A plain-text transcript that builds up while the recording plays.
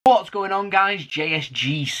What's going on, guys?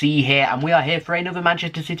 JSGC here, and we are here for another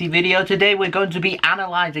Manchester City video. Today we're going to be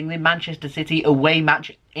analysing the Manchester City away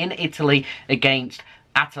match in Italy against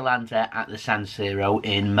Atalanta at the San Siro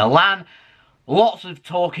in Milan. Lots of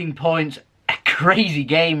talking points, a crazy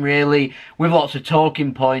game really, with lots of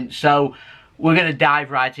talking points, so we're going to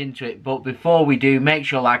dive right into it. But before we do, make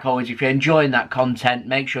sure, like always, if you're enjoying that content,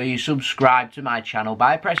 make sure you subscribe to my channel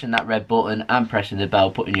by pressing that red button and pressing the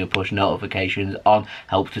bell, putting your push notifications on.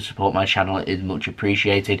 Helps to support my channel, it is much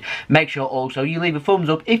appreciated. Make sure also you leave a thumbs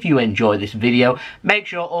up if you enjoy this video. Make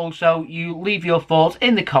sure also you leave your thoughts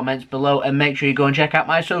in the comments below, and make sure you go and check out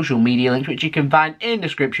my social media links, which you can find in the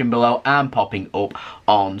description below and popping up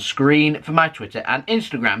on screen for my Twitter and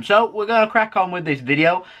Instagram. So we're going to crack on with this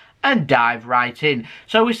video and dive right in.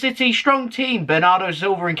 So with City, strong team, Bernardo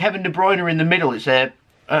Silva and Kevin De Bruyne are in the middle. It's a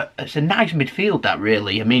nice midfield, that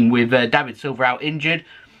really. I mean, with David Silva out injured,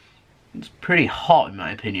 it's pretty hot in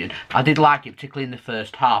my opinion. I did like it, particularly in the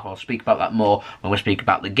first half. I'll speak about that more when we speak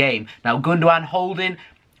about the game. Now, Gundogan holding,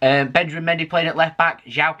 Benjamin Mendy playing at left back,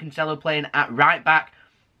 João Cancelo playing at right back.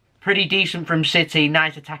 Pretty decent from City,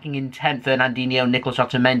 nice attacking intent. Fernandinho, Nicolas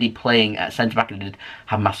Otamendi playing at centre-back. I did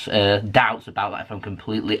have my doubts about that, if I'm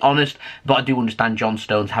completely honest. But I do understand John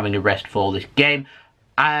Stones having a rest for this game.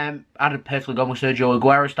 I'd have personally gone with Sergio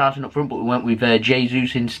Aguero starting up front, but we went with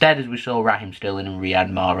Jesus instead, as we saw Raheem Sterling and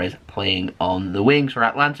Riyad Mahrez playing on the wings for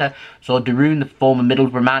Atalanta. So Darun, the former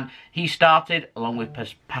Middlesbrough man, he started, along with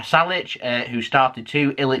Pasalic, who started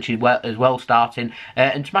too. Ilic as well starting.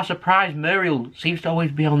 And to my surprise, Muriel seems to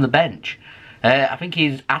always be on the bench. I think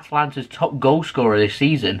he's Atalanta's top goal scorer this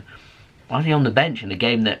season. Why is he on the bench in a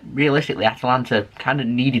game that, realistically, Atalanta kind of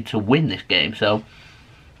needed to win this game? So,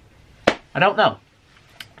 I don't know.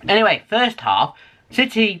 Anyway, first half,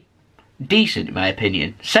 City, decent in my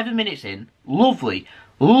opinion. 7 minutes in, lovely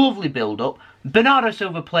build-up. Bernardo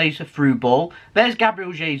Silva plays a through ball. There's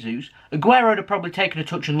Gabriel Jesus. Aguero would have probably taken a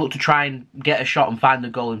touch and looked to try and get a shot and find the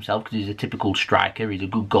goal himself, because he's a typical striker. He's a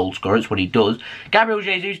good goal scorer, that's what he does. Gabriel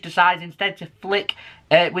Jesus decides instead to flick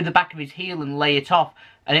with the back of his heel and lay it off,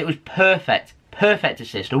 and it was perfect. Perfect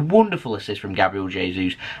assist, a wonderful assist from Gabriel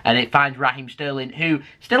Jesus, and it finds Raheem Sterling, who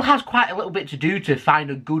still has quite a little bit to do to find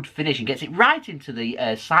a good finish, and gets it right into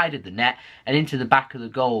the side of the net and into the back of the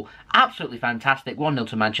goal. Absolutely fantastic. 1-0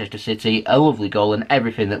 to Manchester City, a lovely goal and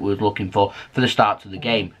everything that we were looking for the start to the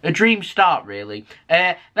game. A dream start, really.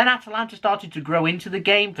 Then Atalanta started to grow into the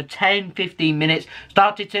game for 10-15 minutes,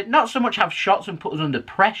 started to not so much have shots and put us under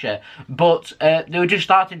pressure, but they were just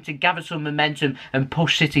starting to gather some momentum and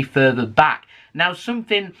push City further back. Now,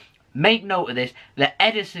 make note of this, that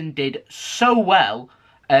Ederson did so well.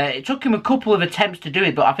 It took him a couple of attempts to do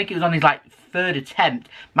it, but I think it was on his third attempt.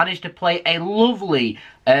 Managed to play a lovely,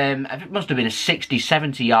 I think it must have been a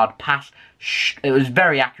 60-70 yard pass. It was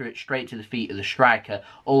very accurate, straight to the feet of the striker.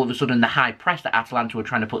 All of a sudden, the high press that Atalanta were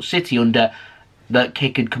trying to put City under, that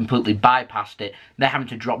kick had completely bypassed it. They're having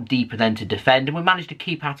to drop deeper then to defend, and we managed to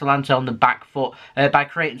keep Atalanta on the back foot by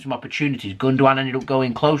creating some opportunities. Gundogan ended up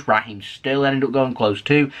going close, Raheem Sterling ended up going close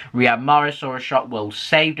too. Riyad Mahrez saw a shot well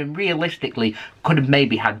saved, and realistically could have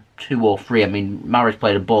maybe had 2 or 3. I mean, Mahrez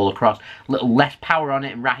played a ball across, a little less power on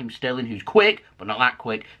it, and Raheem Sterling, who's quick, but not that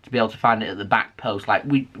quick, to be able to find it at the back post.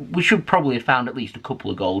 We should probably have found at least a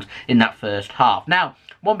couple of goals in that first half. Now,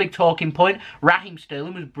 one big talking point, Raheem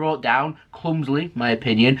Sterling was brought down clumsily, in my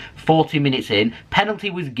opinion, 40 minutes in.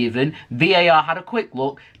 Penalty was given. VAR had a quick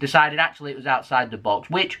look, decided actually it was outside the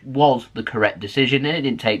box, which was the correct decision, and it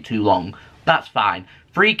didn't take too long. That's fine.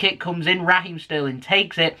 Free kick comes in, Raheem Sterling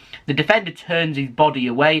takes it. The defender turns his body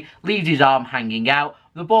away, leaves his arm hanging out.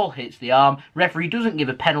 The ball hits the arm. Referee doesn't give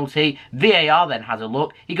a penalty. VAR then has a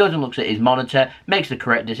look. He goes and looks at his monitor, makes the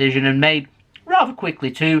correct decision, and made rather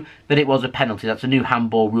quickly too that it was a penalty. That's a new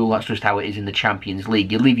handball rule. That's just how it is in the Champions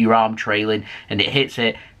League. You leave your arm trailing and it hits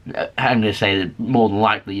it. I'm going to say that more than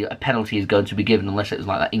likely a penalty is going to be given, unless it was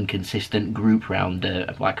like that inconsistent group round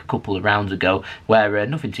like a couple of rounds ago where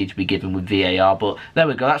nothing seemed to be given with VAR. But there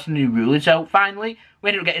we go, that's a new rule. And so finally we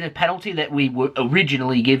ended up getting a penalty that we were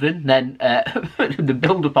originally given. Then the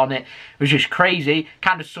build-up on it was just crazy.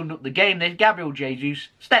 Kind of summed up the game. There's Gabriel Jesus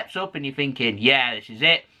steps up and you're thinking, yeah, this is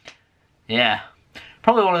it. Yeah,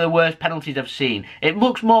 probably one of the worst penalties I've seen. It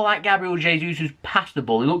looks more like Gabriel Jesus who's passed the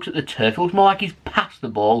ball. He looks at the turf. It looks more like he's passed the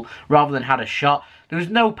ball rather than had a shot. There was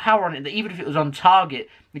no power on it. That even if it was on target,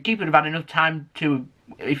 the keeper would have had enough time to,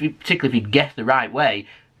 particularly if he'd guessed the right way,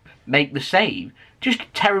 make the save. Just a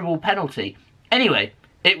terrible penalty. Anyway,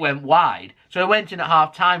 it went wide. So it went in at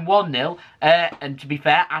half-time, 1-0, and to be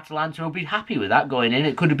fair, Atalanta will be happy with that going in.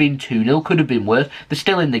 It could have been 2-0, could have been worse. They're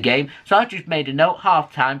still in the game. So I just made a note,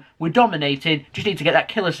 half-time, we're dominating, just need to get that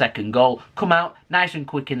killer second goal, come out nice and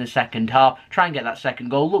quick in the second half, try and get that second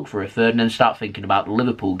goal, look for a third, and then start thinking about the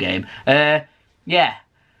Liverpool game. Yeah.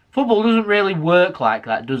 Football doesn't really work like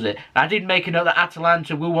that, does it? I did make a note that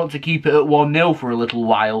Atalanta will want to keep it at 1-0 for a little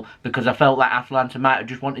while, because I felt like Atalanta might have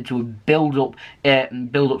just wanted to build up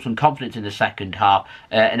some confidence in the second half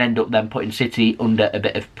and end up then putting City under a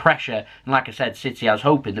bit of pressure. And like I said, City, I was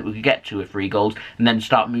hoping that we could get 2 or 3 goals and then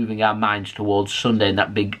start moving our minds towards Sunday in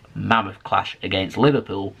that big mammoth clash against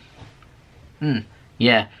Liverpool.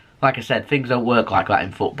 Yeah, like I said, things don't work like that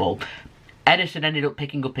in football. Ederson ended up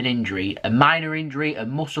picking up an injury, a minor injury, a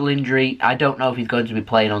muscle injury. I don't know if he's going to be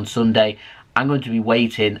playing on Sunday. I'm going to be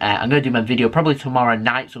waiting. I'm going to do my video probably tomorrow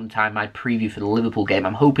night sometime, my preview for the Liverpool game.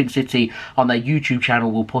 I'm hoping City on their YouTube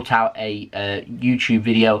channel will put out a YouTube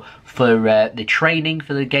video for the training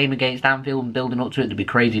for the game against Anfield and building up to it. It'd be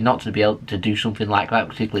crazy not to be able to do something like that,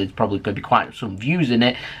 particularly there's probably going to be quite some views in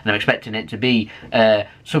it, and I'm expecting it to be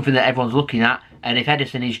something that everyone's looking at. And if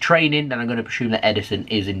Ederson is training, then I'm going to presume that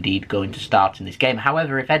Ederson is indeed going to start in this game.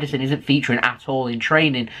 However, if Ederson isn't featuring at all in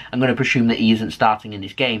training, I'm going to presume that he isn't starting in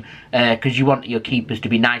this game. Because you want your keepers to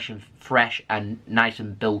be nice and fresh and nice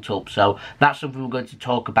and built up. So that's something we're going to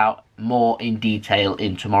talk about more in detail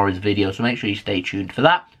in tomorrow's video. So make sure you stay tuned for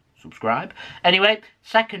that. Subscribe. Anyway,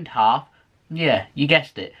 second half, yeah, you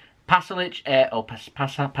guessed it. Pasalic, or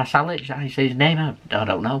Pasalic, is that how you say his name? I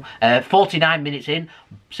don't know. 49 minutes in,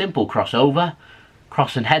 simple crossover,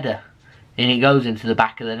 cross and header, and it goes into the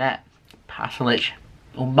back of the net. Pasalic,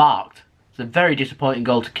 unmarked. It's a very disappointing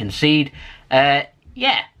goal to concede. Yeah,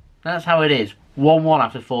 that's how it is. 1-1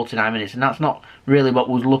 after 49 minutes, and that's not really what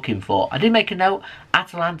we was looking for. I did make a note,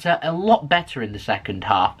 Atalanta a lot better in the second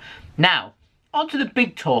half. Now, on to the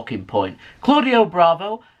big talking point. Claudio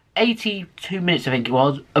Bravo, 82 minutes I think it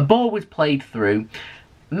was, a ball was played through.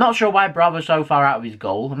 I'm not sure why Bravo's so far out of his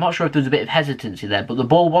goal. I'm not sure if there's a bit of hesitancy there, but the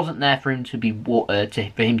ball wasn't there for him to be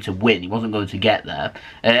for him to win. He wasn't going to get there,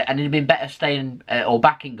 and it'd been better staying or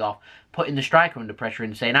backing off, putting the striker under pressure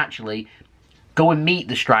and saying actually go and meet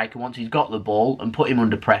the striker once he's got the ball and put him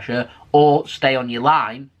under pressure, or stay on your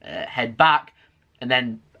line, head back, and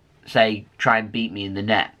then say try and beat me in the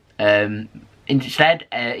net. Instead,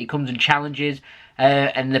 he comes and challenges.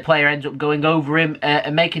 And the player ends up going over him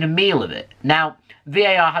and making a meal of it. Now,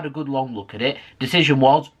 VAR had a good long look at it. Decision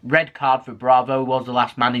was, red card for Bravo, was the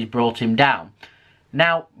last man, he's brought him down.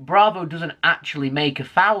 Now, Bravo doesn't actually make a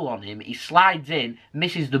foul on him. He slides in,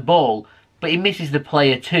 misses the ball, but he misses the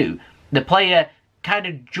player too. The player kind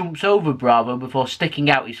of jumps over Bravo before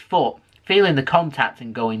sticking out his foot, feeling the contact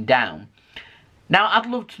and going down. Now, I'd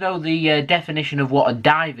love to know the definition of what a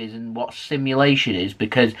dive is and what simulation is,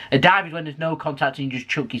 because a dive is when there's no contact and you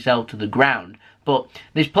just chuck yourself to the ground. But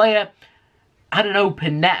this player had an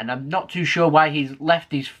open net, and I'm not too sure why he's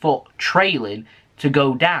left his foot trailing to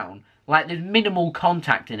go down. Like, there's minimal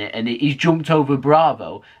contact in it, and he's jumped over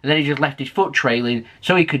Bravo, and then he just left his foot trailing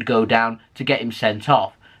so he could go down to get him sent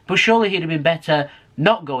off. But surely he'd have been better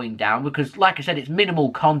not going down, because, like I said, it's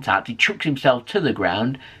minimal contact. He chucks himself to the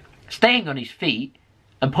ground, staying on his feet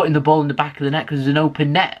and putting the ball in the back of the net because there's an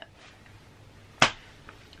open net.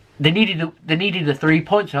 They needed the 3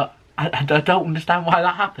 points. I don't understand why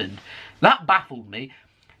that happened. That baffled me.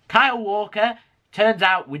 Kyle Walker, turns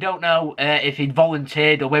out we don't know if he'd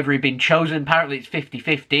volunteered or whether he'd been chosen. Apparently it's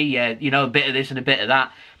 50-50, you know, a bit of this and a bit of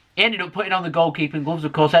that. He ended up putting on the goalkeeping gloves.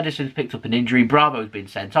 Of course, Ederson's picked up an injury. Bravo's been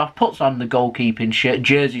sent off. Puts on the goalkeeping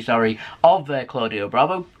jersey of Claudio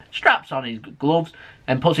Bravo. Straps on his gloves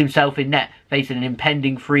and puts himself in net, facing an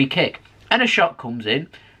impending free kick. And a shot comes in,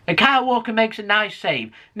 and Kyle Walker makes a nice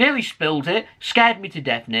save. Nearly spilled it, scared me to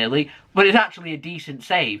death nearly, but it's actually a decent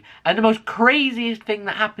save. And the most craziest thing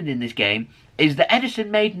that happened in this game is that Ederson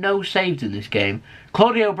made no saves in this game.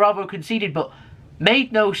 Claudio Bravo conceded, but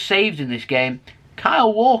made no saves in this game.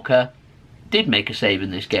 Kyle Walker did make a save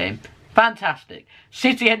in this game. Fantastic.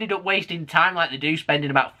 City ended up wasting time like they do,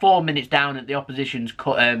 spending about 4 minutes down at the opposition's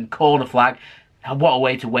corner flag. And what a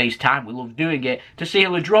way to waste time. We love doing it. To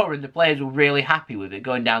seal a draw, and the players were really happy with it,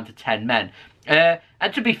 going down to 10 men. And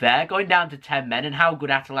And to be fair, going down to 10 men and how good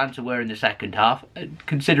Atalanta were in the second half,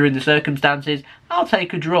 considering the circumstances, I'll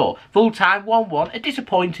take a draw. Full time, 1-1, a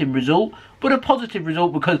disappointing result, but a positive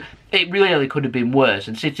result because it really could have been worse.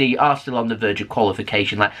 And City are still on the verge of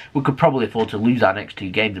qualification. Like, we could probably afford to lose our next 2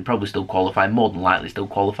 games and probably still qualify, more than likely still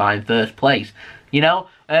qualify in first place. You know,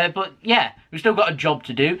 but yeah, we've still got a job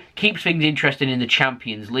to do. Keeps things interesting in the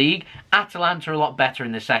Champions League. Atalanta are a lot better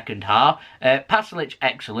in the second half. Pasalic,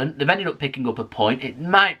 excellent. They've ended up picking up a point. It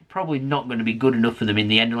might probably not going to be good enough for them in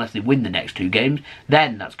the end unless they win the next 2 games.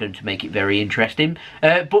 Then that's going to make it very interesting.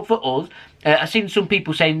 But for us, I've seen some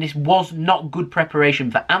people saying this was not good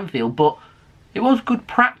preparation for Anfield, but it was good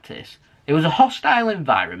practice. It was a hostile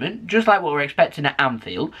environment, just like what we're expecting at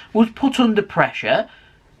Anfield. Was put under pressure,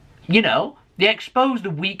 you know. They exposed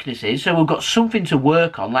the weaknesses, so we've got something to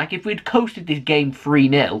work on. Like, if we'd coasted this game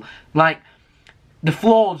 3-0, like, the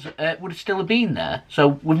flaws would have still been there.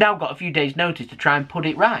 So we've now got a few days' notice to try and put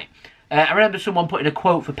it right. I remember someone putting a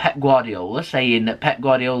quote for Pep Guardiola, saying that Pep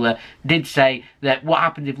Guardiola did say that what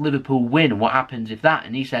happens if Liverpool win and what happens if that?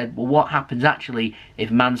 And he said, well, what happens actually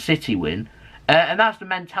if Man City win? And that's the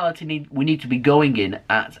mentality we need to be going in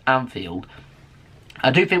at Anfield. I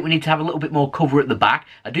do think we need to have a little bit more cover at the back.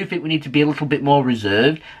 I do think we need to be a little bit more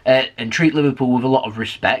reserved and treat Liverpool with a lot of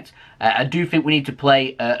respect. I do think we need to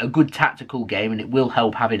play a good tactical game, and it will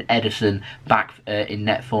help having Ederson back in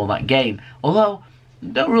net for that game. Although,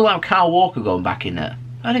 don't rule out Kyle Walker going back in there.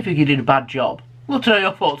 I don't think he did a bad job. Love to know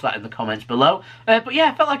your thoughts on that in the comments below. But yeah,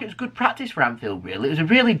 I felt like it was good practice for Anfield, really. It was a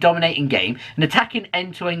really dominating game, an attacking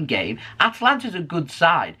end-to-end game. Atalanta's a good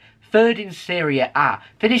side. 3rd in Serie A,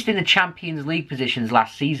 finished in the Champions League positions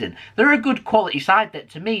last season. They're a good quality side that,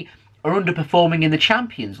 to me, are underperforming in the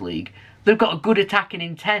Champions League. They've got a good attacking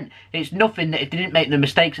intent. It's nothing that if they didn't make the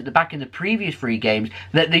mistakes at the back in the previous 3 games,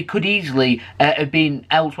 that they could easily have been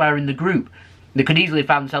elsewhere in the group. They could easily have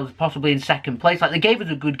found themselves possibly in 2nd place. Like, they gave us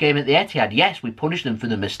a good game at the Etihad. Yes, we punished them for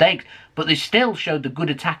the mistakes, but they still showed the good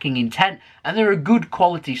attacking intent, and they're a good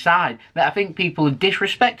quality side that I think people have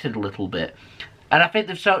disrespected a little bit. And I think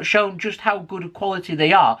they've shown just how good a quality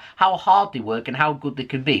they are, how hard they work, and how good they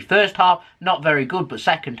can be. First half, not very good, but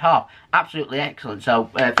second half, absolutely excellent. So,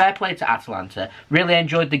 fair play to Atalanta. Really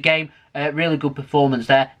enjoyed the game. Really good performance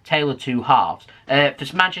there. Tale of 2 halves. For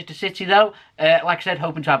Manchester City, though, like I said,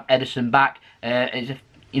 hoping to have Ederson back.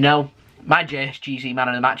 You know, my JSGC man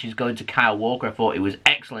of the match is going to Kyle Walker. I thought he was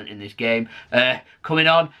excellent in this game. Coming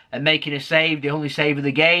on and making a save, the only save of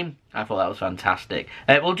the game. I thought that was fantastic.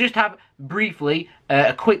 We'll just have, briefly,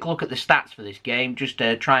 a quick look at the stats for this game, just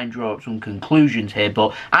to try and draw up some conclusions here.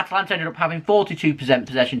 But Atalanta ended up having 42%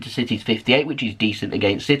 possession to City's 58, which is decent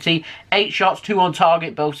against City. 8 shots, 2 on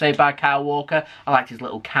target, both saved by Kyle Walker. I liked his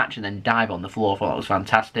little catch and then dive on the floor. I thought that was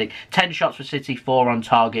fantastic. 10 shots for City, 4 on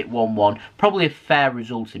target, 1-1. Probably a fair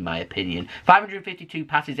result in my opinion. 552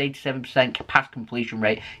 passes, 87% pass completion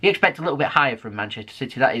rate. You expect a little bit higher from Manchester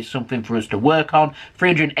City. That is something for us to work on.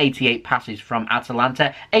 388 passes from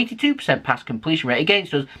Atalanta, 82% pass completion rate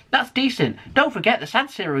against us. That's decent. Don't forget, the San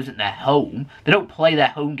Siro isn't their home. They don't play their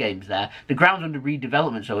home games there. The ground's under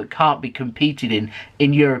redevelopment, so it can't be competed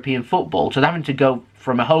in European football. So they're having to go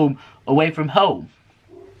from a home away from home.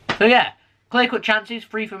 So yeah, clear-cut chances,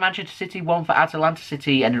 3 for Manchester City, 1 for Atalanta.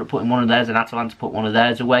 City ended up putting one of theirs and Atalanta put one of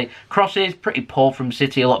theirs away. Crosses, pretty poor from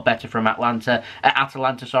City, a lot better from Atalanta,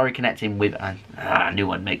 connecting with, I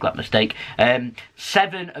knew I'd make that mistake,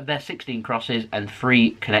 7 of their 16 crosses and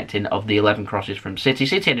 3 connecting of the 11 crosses from City.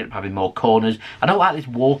 City ended up having more corners. I don't like this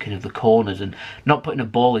walking of the corners and not putting a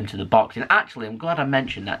ball into the box. And actually, I'm glad I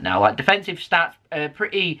mentioned that now. Like, defensive stats,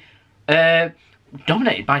 pretty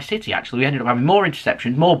dominated by City, actually. We ended up having more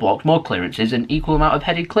interceptions, more blocks, more clearances, and equal amount of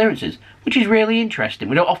headed clearances, which is really interesting.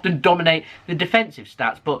 We don't often dominate the defensive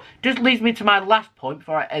stats, but just leads me to my last point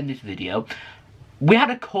before I end this video. We had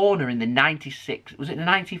a corner in the 96th, was it the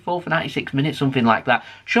 94th or 96th minute, something like that.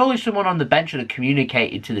 Surely someone on the bench should have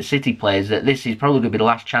communicated to the City players that this is probably going to be the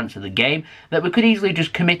last chance of the game, that we could easily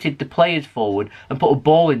just committed the players forward and put a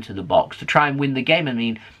ball into the box to try and win the game. I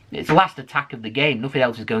mean, it's the last attack of the game. Nothing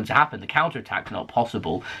else is going to happen. The counter-attack's not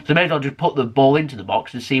possible. So may as well just put the ball into the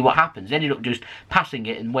box and see what happens. Ended up just passing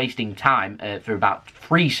it and wasting time for about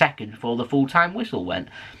 3 seconds before the full-time whistle went.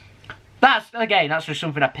 That's just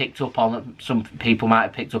something I picked up on. Some people might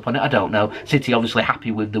have picked up on it. I don't know. City obviously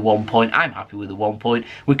happy with the 1 point. I'm happy with the 1 point.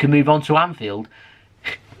 We can move on to Anfield.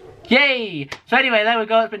 Yay! So anyway, there we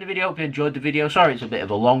go. It's been the video. Hope you enjoyed the video. Sorry it's a bit of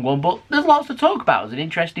a long one, but there's lots to talk about. It's an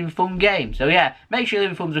interesting, fun game. So yeah, make sure you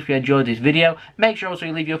leave a thumbs up if you enjoyed this video. Make sure also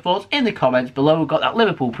you leave your thoughts in the comments below. We've got that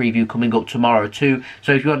Liverpool preview coming up tomorrow too.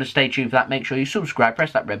 So if you want to stay tuned for that, make sure you subscribe,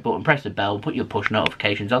 press that red button, press the bell, put your push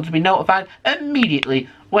notifications on to be notified immediately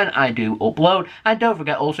when I do upload. And don't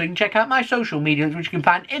forget also you can check out my social medias, which you can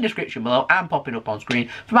find in the description below and popping up on screen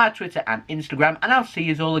for my Twitter and Instagram. And I'll see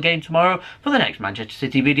you all again tomorrow for the next Manchester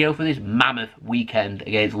City video for this mammoth weekend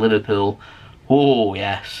against Liverpool. Oh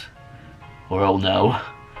yes, or oh no.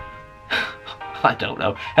 I don't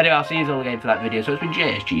know. Anyway, I'll see you all again for that video. So it's been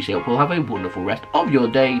JSGC. Hope you'll have a wonderful rest of your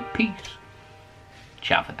day. Peace.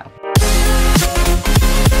 Ciao for now.